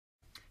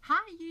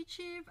Hi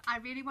YouTube, I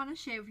really want to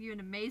share with you an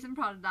amazing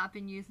product that I've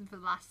been using for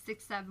the last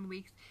 6-7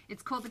 weeks.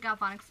 It's called the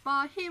Galvanic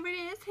Spa. Here it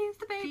is, here's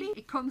the baby.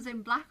 It comes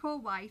in black or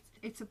white.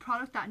 It's a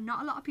product that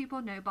not a lot of people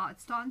know about.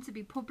 It's starting to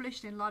be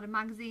published in a lot of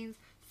magazines.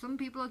 Some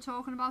people are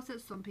talking about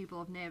it, some people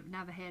have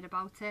never heard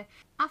about it.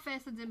 At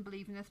first I didn't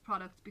believe in this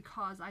product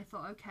because I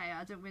thought, okay,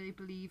 I don't really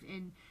believe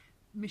in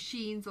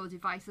machines or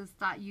devices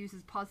that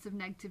uses positive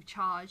negative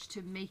charge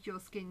to make your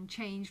skin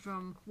change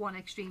from one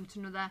extreme to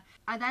another.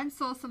 I then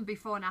saw some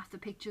before and after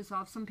pictures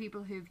of some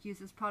people who've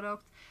used this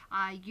product.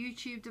 I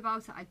YouTubed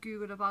about it, I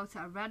googled about it,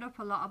 I read up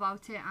a lot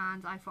about it,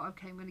 and I thought,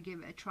 okay, I'm going to give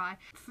it a try.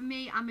 For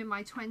me, I'm in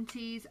my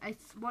 20s.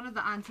 It's one of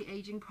the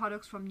anti-aging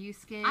products from New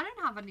Skin. I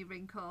don't have any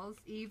wrinkles,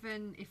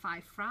 even if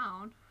I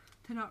frown.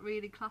 They're not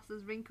really classed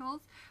as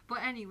wrinkles, but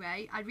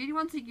anyway, I really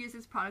wanted to use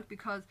this product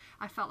because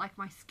I felt like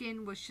my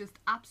skin was just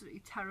absolutely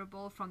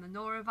terrible from the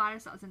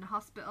norovirus that was in the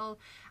hospital.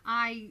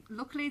 I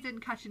luckily didn't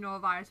catch a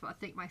norovirus, but I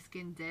think my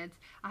skin did.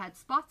 I had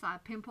spots, I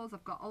had pimples,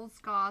 I've got old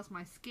scars,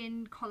 my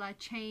skin colour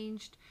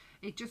changed,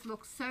 it just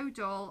looked so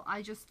dull,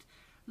 I just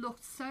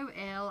looked so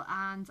ill,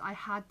 and I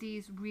had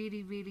these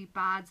really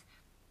bad,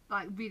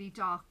 like really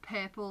dark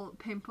purple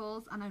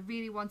pimples, and I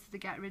really wanted to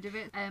get rid of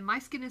it. My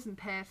skin isn't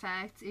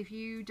perfect. If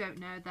you don't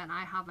know, then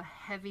I have a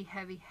heavy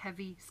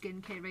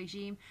skincare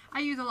regime. I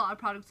use a lot of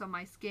products on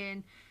my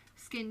skin.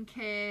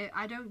 Skincare,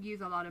 I don't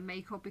use a lot of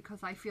makeup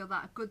because I feel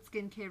that a good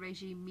skincare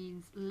regime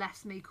means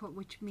less makeup,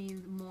 which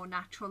means more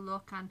natural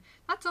look, and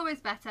that's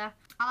always better.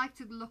 I like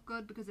to look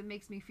good because it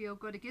makes me feel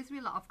good. It gives me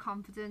a lot of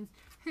confidence.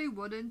 Who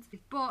wouldn't?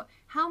 But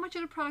how much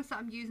of the products that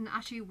I'm using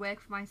actually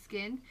work for my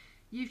skin?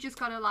 You've just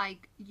got to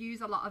like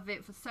use a lot of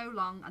it for so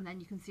long, and then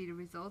you can see the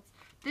results.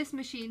 This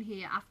machine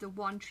here, after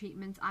one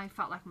treatment, I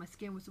felt like my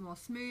skin was more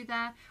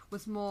smoother,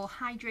 was more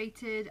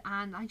hydrated,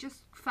 and I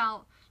just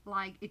felt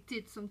like it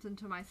did something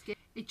to my skin.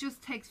 It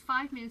just takes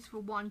 5 minutes for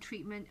one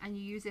treatment, and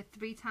you use it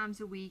 3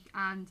 times a week,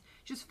 and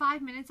just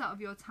 5 minutes out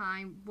of your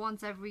time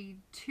once every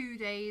 2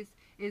 days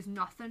is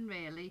nothing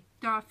really.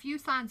 There are a few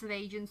signs of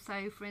aging.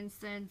 So for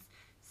instance,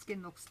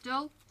 skin looks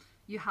dull,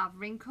 you have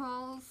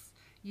wrinkles,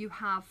 you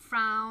have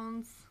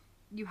frowns,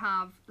 you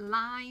have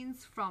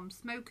lines from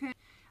smoking.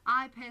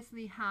 I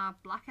personally have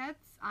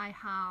blackheads, I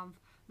have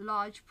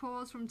large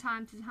pores from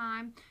time to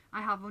time,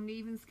 I have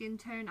uneven skin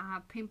tone, I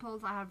have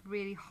pimples, I have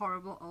really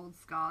horrible old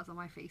scars on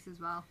my face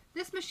as well.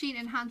 This machine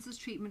enhances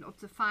treatment up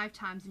to 5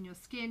 times in your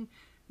skin.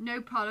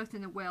 No product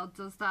in the world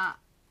does that.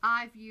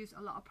 I've used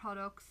a lot of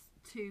products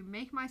to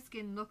make my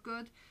skin look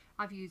good.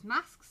 I've used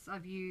masks,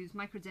 I've used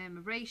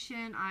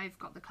microdermabrasion, I've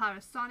got the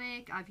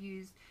Clarisonic, I've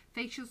used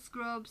facial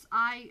scrubs.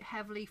 I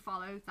heavily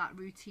follow that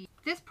routine.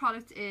 This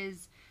product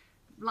is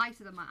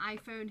lighter than my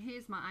iPhone.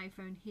 Here's my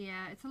iPhone here.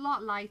 It's a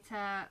lot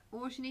lighter.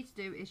 All you need to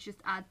do is just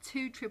add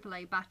 2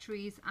 AAA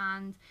batteries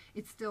and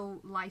it's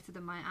still lighter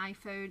than my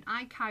iPhone.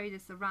 I carry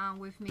this around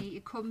with me.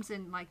 It comes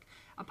in like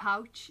a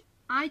pouch.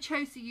 I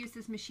chose to use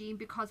this machine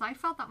because I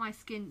felt that my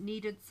skin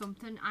needed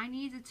something. I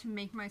needed to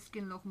make my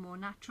skin look more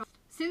natural.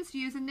 Since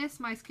using this,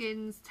 my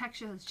skin's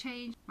texture has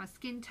changed, my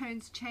skin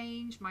tone's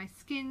changed, my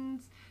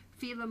skin's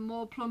feeling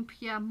more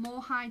plumpier,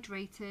 more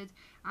hydrated,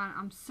 and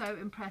I'm so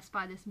impressed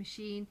by this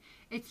machine.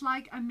 It's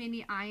like a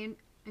mini iron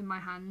in my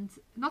hand.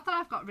 Not that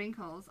I've got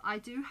wrinkles, I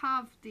do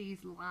have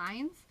these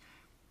lines,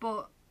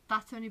 but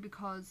that's only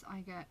because I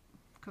get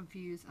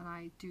confused and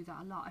I do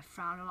that a lot. I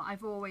frown a lot.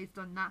 I've always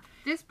done that.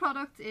 This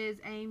product is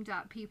aimed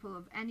at people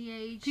of any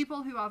age,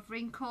 people who have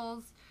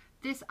wrinkles.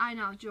 This iron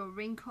out your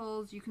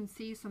wrinkles. You can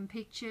see some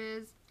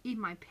pictures.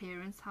 Even my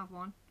parents have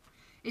one.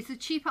 It's a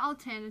cheaper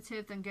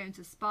alternative than going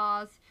to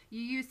spas.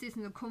 You use this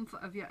in the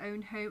comfort of your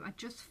own home at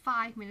just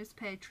 5 minutes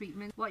per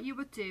treatment. What you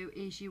would do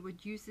is you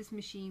would use this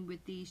machine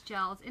with these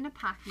gels. In a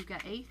pack you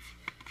get 8.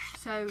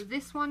 So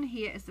this one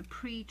here is the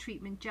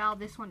pre-treatment gel.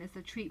 This one is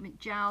the treatment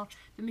gel.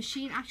 The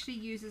machine actually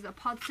uses a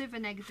positive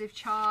and negative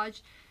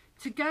charge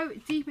to go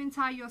deep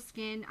inside your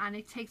skin, and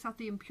it takes out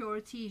the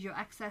impurities, your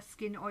excess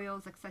skin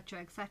oils,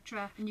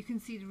 etc, and you can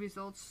see the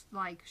results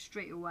like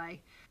straight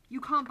away. You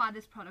can't buy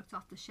this product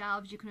off the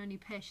shelves. You can only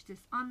purchase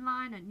this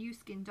online at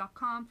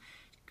newskin.com.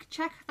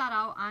 Check that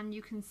out and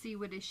you can see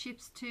where it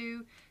ships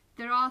to.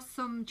 There are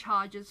some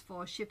charges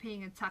for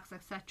shipping and tax,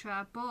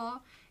 etc, but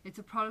it's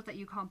a product that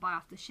you can't buy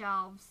off the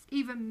shelves.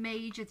 Even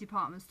major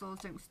department stores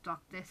don't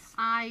stock this.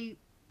 I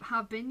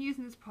have been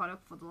using this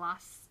product for the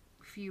last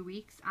few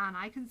weeks and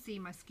I can see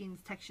my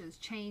skin's texture has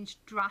changed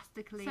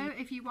drastically. So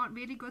if you want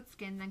really good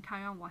skin, then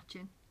carry on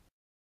watching.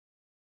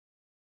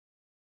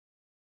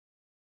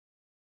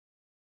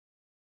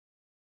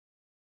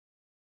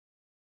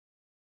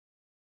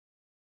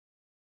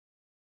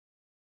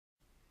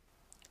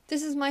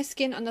 This is my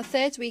skin on the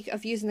 3rd week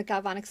of using the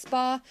Galvanic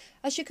Spa.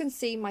 As you can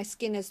see, my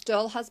skin is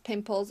dull, has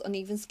pimples,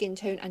 uneven skin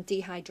tone and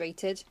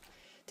dehydrated.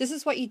 This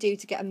is what you do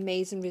to get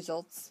amazing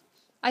results.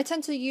 I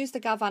tend to use the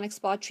Galvanic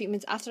Spa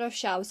treatment after I've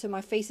showered so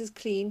my face is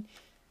clean.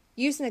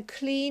 Using a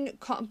clean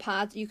cotton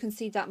pad, you can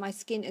see that my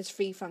skin is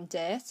free from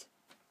dirt.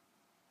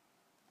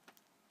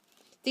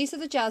 These are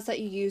the gels that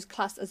you use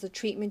classed as the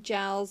treatment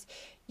gels.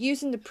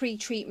 Using the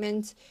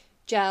pre-treatment,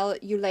 gel,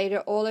 you layer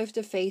it all over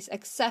the face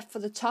except for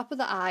the top of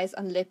the eyes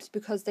and lips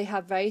because they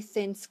have very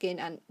thin skin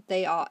and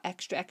they are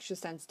extra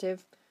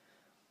sensitive.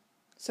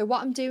 So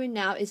what I'm doing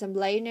now is I'm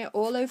laying it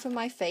all over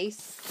my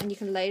face, and you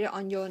can layer it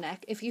on your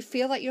neck if you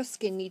feel that your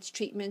skin needs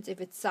treatment,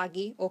 if it's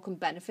saggy or can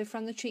benefit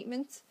from the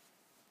treatment.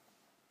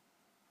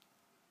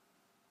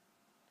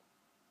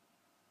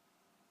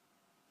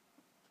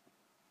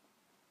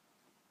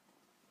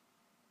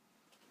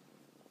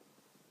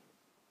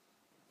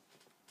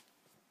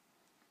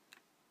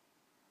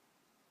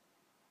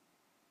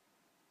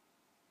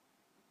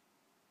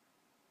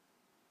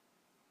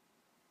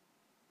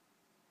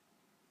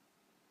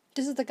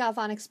 This is the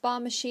Galvanic spa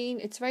machine.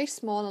 It's very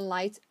small and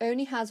light,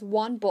 only has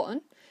one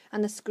button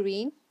and a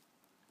screen.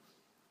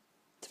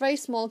 It's very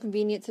small,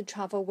 convenient to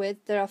travel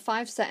with. There are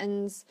 5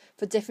 settings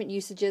for different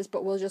usages,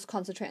 but we'll just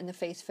concentrate on the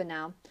face for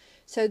now.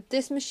 So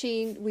this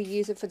machine, we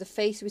use it for the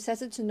face. We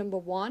set it to number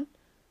 1.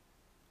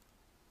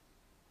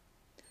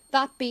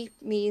 That beep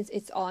means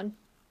it's on.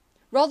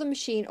 Roll the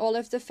machine all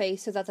over the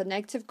face so that the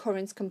negative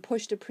currents can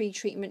push the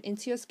pre-treatment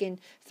into your skin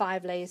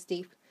 5 layers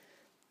deep.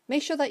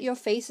 Make sure that your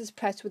face is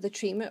prepped with the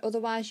treatment,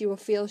 otherwise you will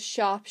feel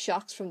sharp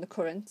shocks from the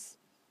currents.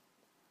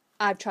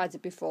 I've tried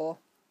it before.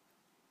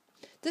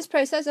 This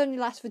process only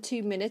lasts for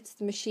 2 minutes.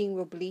 The machine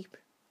will bleep.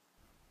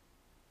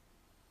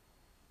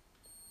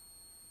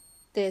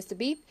 There's the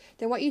beep.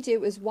 Then what you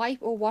do is wipe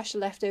or wash the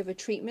leftover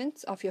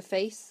treatment off your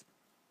face.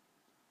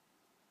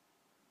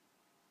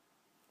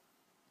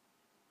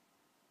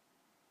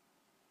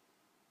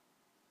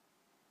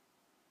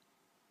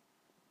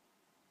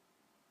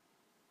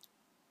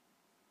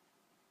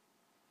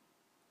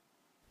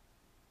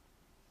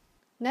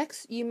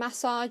 Next, you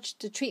massage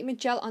the treatment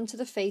gel onto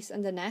the face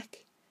and the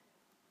neck.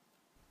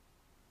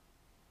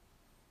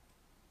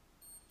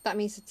 That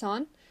means it's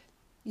on.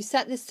 You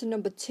set this to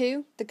number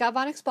 2. The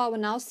Galvanic spa will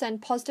now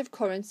send positive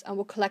currents and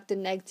will collect the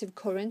negative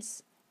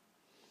currents.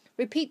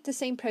 Repeat the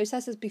same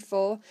process as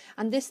before,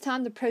 and this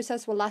time the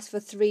process will last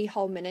for 3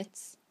 whole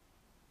minutes.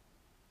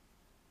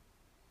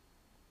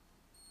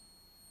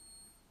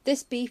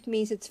 This beep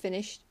means it's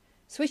finished.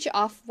 Switch it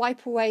off,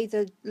 wipe away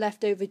the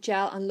leftover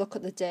gel and look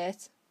at the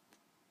dirt.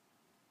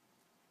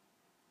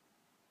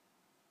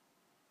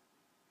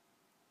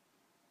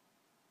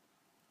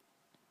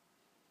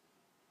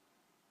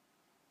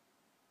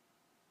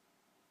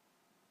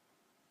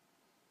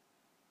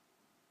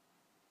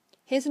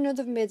 Here's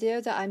another video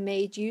that I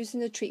made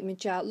using the treatment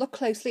gel. Look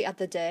closely at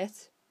the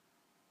dirt.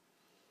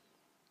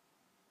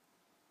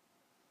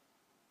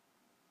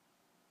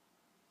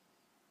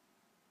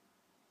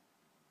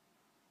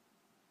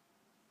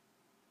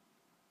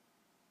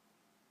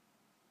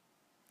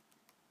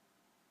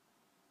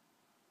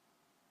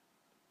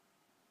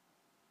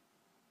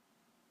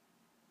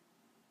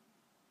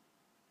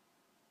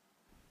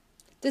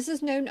 This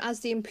is known as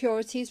the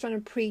impurities from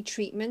a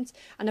pre-treatment,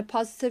 and a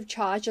positive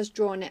charge has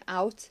drawn it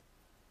out.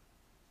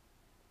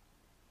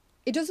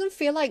 It doesn't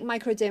feel like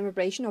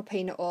microdermabrasion or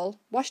pain at all.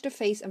 Wash the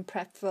face and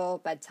prep for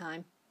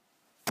bedtime.